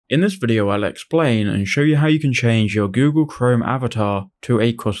In this video, I'll explain and show you how you can change your Google Chrome avatar to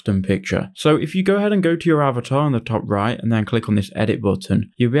a custom picture. So if you go ahead and go to your avatar on the top right and then click on this edit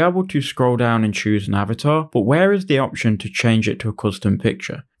button, you'll be able to scroll down and choose an avatar, but where is the option to change it to a custom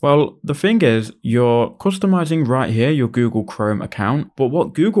picture? Well, the thing is, you're customizing right here your Google Chrome account, but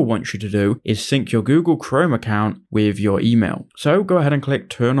what Google wants you to do is sync your Google Chrome account with your email. So go ahead and click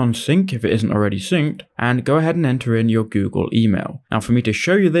turn on sync if it isn't already synced, and go ahead and enter in your Google email. Now for me to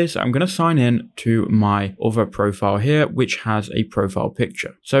show you this, I'm going to sign in to my other profile here, which has a profile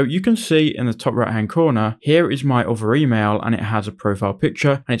picture. So you can see in the top right hand corner, here is my other email and it has a profile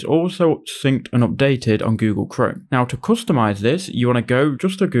picture, and it's also synced and updated on Google Chrome. Now to customize this, you want to go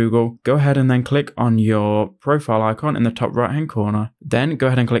just to Google, go ahead and then click on your profile icon in the top right hand corner, then go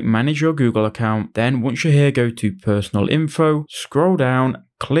ahead and click manage your Google account. Then once you're here, go to personal info, scroll down,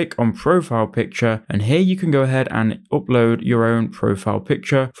 click on profile picture, and here you can go ahead and upload your own profile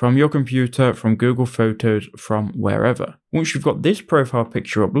picture from your computer, from Google Photos, from wherever. Once you've got this profile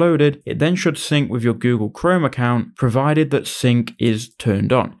picture uploaded, it then should sync with your Google Chrome account, provided that sync is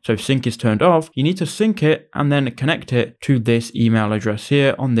turned on. So if sync is turned off, you need to sync it and then connect it to this email address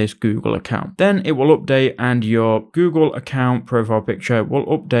here on this Google account. Then it will update and your Google account profile picture will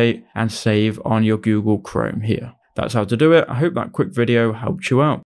update and save on your Google Chrome here. That's how to do it. I hope that quick video helped you out.